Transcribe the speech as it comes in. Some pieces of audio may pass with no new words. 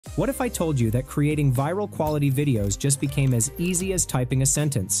What if I told you that creating viral quality videos just became as easy as typing a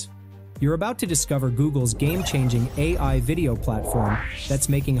sentence? You're about to discover Google's game-changing AI video platform that's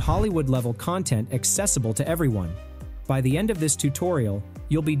making Hollywood-level content accessible to everyone. By the end of this tutorial,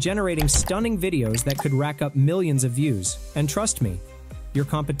 you'll be generating stunning videos that could rack up millions of views. And trust me, your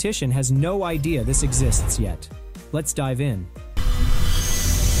competition has no idea this exists yet. Let's dive in.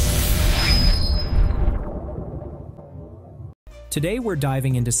 Today we're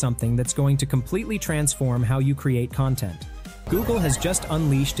diving into something that's going to completely transform how you create content. Google has just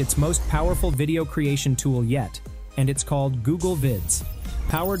unleashed its most powerful video creation tool yet, and it's called Google Vids,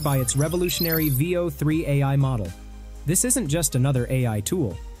 powered by its revolutionary VO3 AI model. This isn't just another AI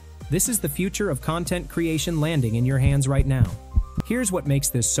tool. This is the future of content creation landing in your hands right now. Here's what makes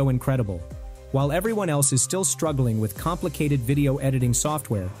this so incredible. While everyone else is still struggling with complicated video editing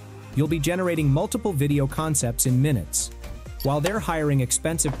software, you'll be generating multiple video concepts in minutes. While they're hiring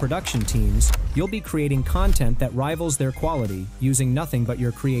expensive production teams, you'll be creating content that rivals their quality using nothing but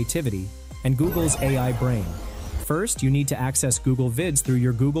your creativity and Google's AI brain. First, you need to access Google Vids through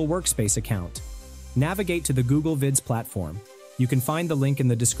your Google Workspace account. Navigate to the Google Vids platform. You can find the link in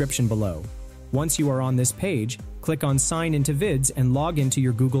the description below. Once you are on this page, click on Sign into Vids and log into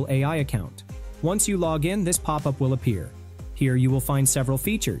your Google AI account. Once you log in, this pop-up will appear. Here you will find several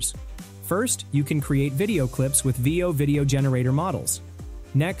features. First, you can create video clips with video generator models.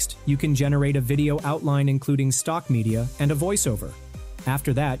 Next, you can generate a video outline including stock media and a voiceover.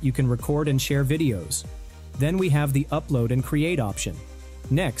 After that, you can record and share videos. Then we have the Upload and Create option.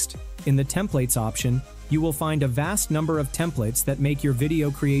 Next, in the Templates option, you will find a vast number of templates that make your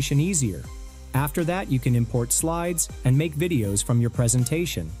video creation easier. After that, you can import slides and make videos from your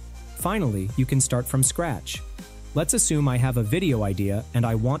presentation. Finally, you can start from scratch. Let's assume I have a video idea and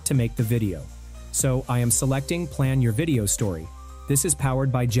I want to make the video. So I am selecting Plan Your Video Story. This is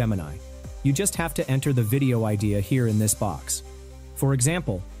powered by Gemini. You just have to enter the video idea here in this box. For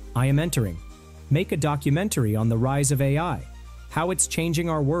example, I am entering, make a documentary on the rise of AI, how it's changing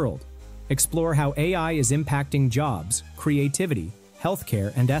our world. Explore how AI is impacting jobs, creativity,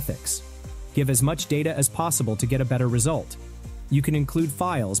 healthcare, and ethics. Give as much data as possible to get a better result. You can include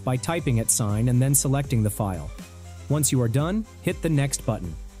files by typing at sign and then selecting the file. Once you are done, hit the Next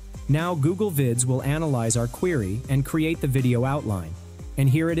button. Now Google Vids will analyze our query and create the video outline. And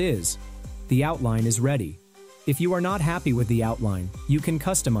here it is. The outline is ready. If you are not happy with the outline, you can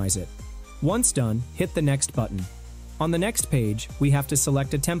customize it. Once done, hit the Next button. On the next page, we have to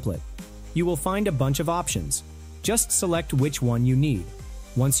select a template. You will find a bunch of options. Just select which one you need.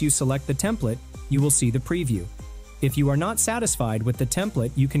 Once you select the template, you will see the preview. If you are not satisfied with the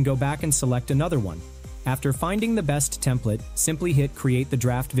template, you can go back and select another one. After finding the best template, simply hit Create the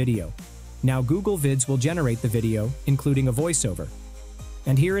Draft Video. Now Google Vids will generate the video, including a voiceover.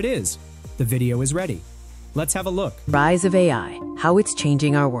 And here it is. The video is ready. Let's have a look. Rise of AI, how it's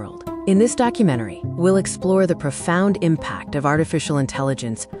changing our world. In this documentary, we'll explore the profound impact of artificial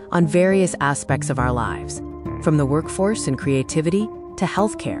intelligence on various aspects of our lives, from the workforce and creativity to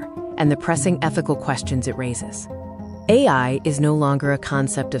healthcare and the pressing ethical questions it raises. AI is no longer a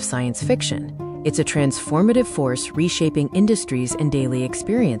concept of science fiction. It's a transformative force reshaping industries and daily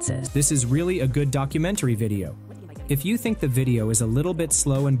experiences. This is really a good documentary video. If you think the video is a little bit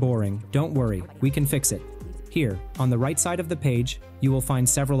slow and boring, don't worry, we can fix it. Here, on the right side of the page, you will find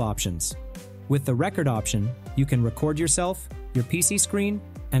several options. With the record option, you can record yourself, your PC screen,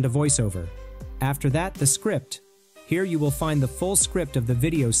 and a voiceover. After that, the script. Here you will find the full script of the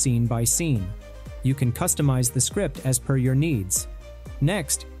video scene by scene. You can customize the script as per your needs.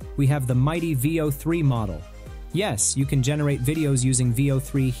 Next, we have the mighty VO3 model. Yes, you can generate videos using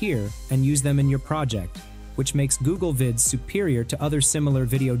VO3 here and use them in your project, which makes Google Vids superior to other similar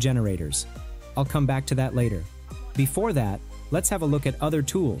video generators. I'll come back to that later. Before that, let's have a look at other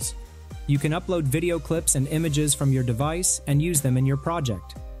tools. You can upload video clips and images from your device and use them in your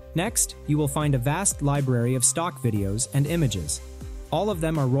project. Next, you will find a vast library of stock videos and images. All of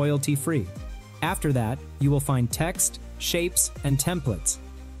them are royalty-free. After that, you will find text, shapes, and templates.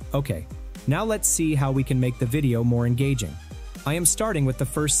 Okay, now let's see how we can make the video more engaging. I am starting with the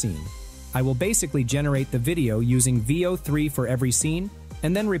first scene. I will basically generate the video using VO3 for every scene,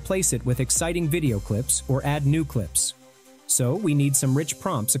 and then replace it with exciting video clips or add new clips. So we need some rich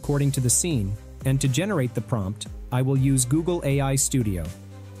prompts according to the scene, and to generate the prompt, I will use Google AI Studio.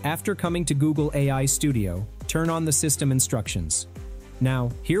 After coming to Google AI Studio, turn on the system instructions.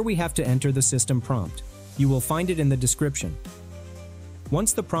 Now, here we have to enter the system prompt. You will find it in the description.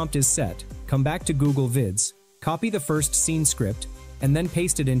 Once the prompt is set, come back to Google Vids, copy the first scene script, and then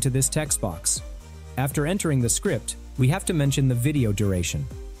paste it into this text box. After entering the script, we have to mention the video duration.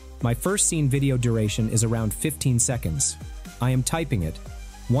 My first scene video duration is around 15 seconds. I am typing it.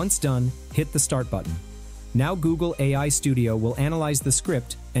 Once done, hit the start button. Now Google AI Studio will analyze the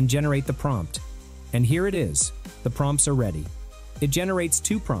script and generate the prompt. And here it is. The prompts are ready. It generates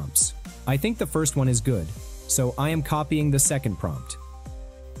 2 prompts. I think the first one is good, so I am copying the second prompt.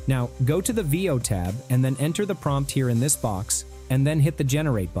 Now, go to the VO tab and then enter the prompt here in this box, and then hit the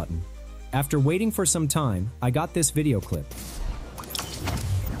generate button. After waiting for some time, I got this video clip.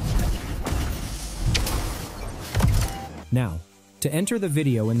 Now, to enter the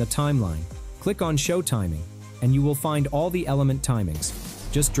video in the timeline, click on Show Timing, and you will find all the element timings.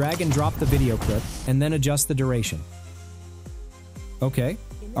 Just drag and drop the video clip, and then adjust the duration. Okay,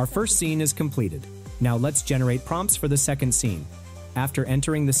 our first scene is completed. Now let's generate prompts for the second scene. After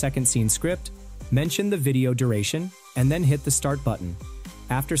entering the second scene script, mention the video duration, and then hit the start button.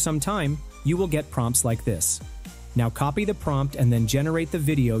 After some time, you will get prompts like this. Now copy the prompt and then generate the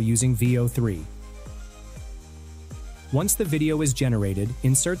video using VO3. Once the video is generated,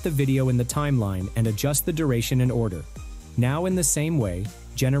 insert the video in the timeline and adjust the duration in order. Now in the same way,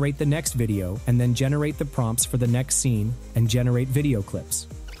 generate the next video and then generate the prompts for the next scene and generate video clips.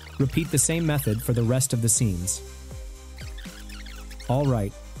 Repeat the same method for the rest of the scenes.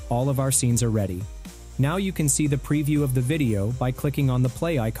 Alright, all of our scenes are ready. Now you can see the preview of the video by clicking on the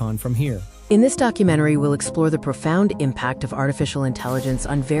play icon from here. In this documentary, we'll explore the profound impact of artificial intelligence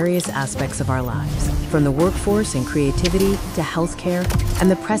on various aspects of our lives, from the workforce and creativity to healthcare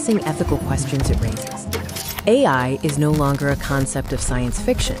and the pressing ethical questions it raises. AI is no longer a concept of science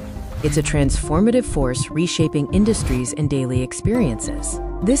fiction. It's a transformative force reshaping industries and daily experiences.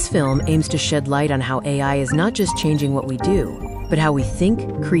 This film aims to shed light on how AI is not just changing what we do, but how we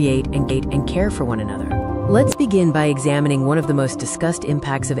think, create, and care for one another. Let's begin by examining one of the most discussed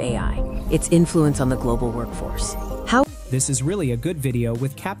impacts of AI, its influence on the global workforce. This is really a good video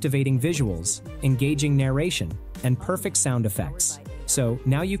with captivating visuals, engaging narration, and perfect sound effects. So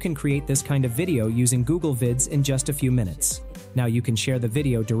now you can create this kind of video using Google Vids in just a few minutes. Now you can share the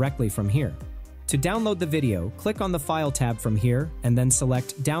video directly from here. To download the video, click on the File tab from here and then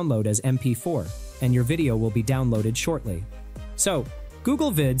select Download as MP4, and your video will be downloaded shortly. So,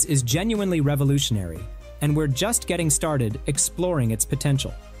 Google Vids is genuinely revolutionary, and we're just getting started exploring its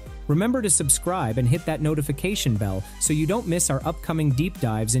potential. Remember to subscribe and hit that notification bell so you don't miss our upcoming deep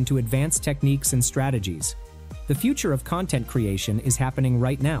dives into advanced techniques and strategies. The future of content creation is happening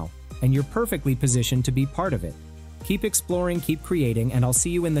right now, and you're perfectly positioned to be part of it. Keep exploring, keep creating, and I'll see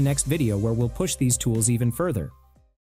you in the next video where we'll push these tools even further.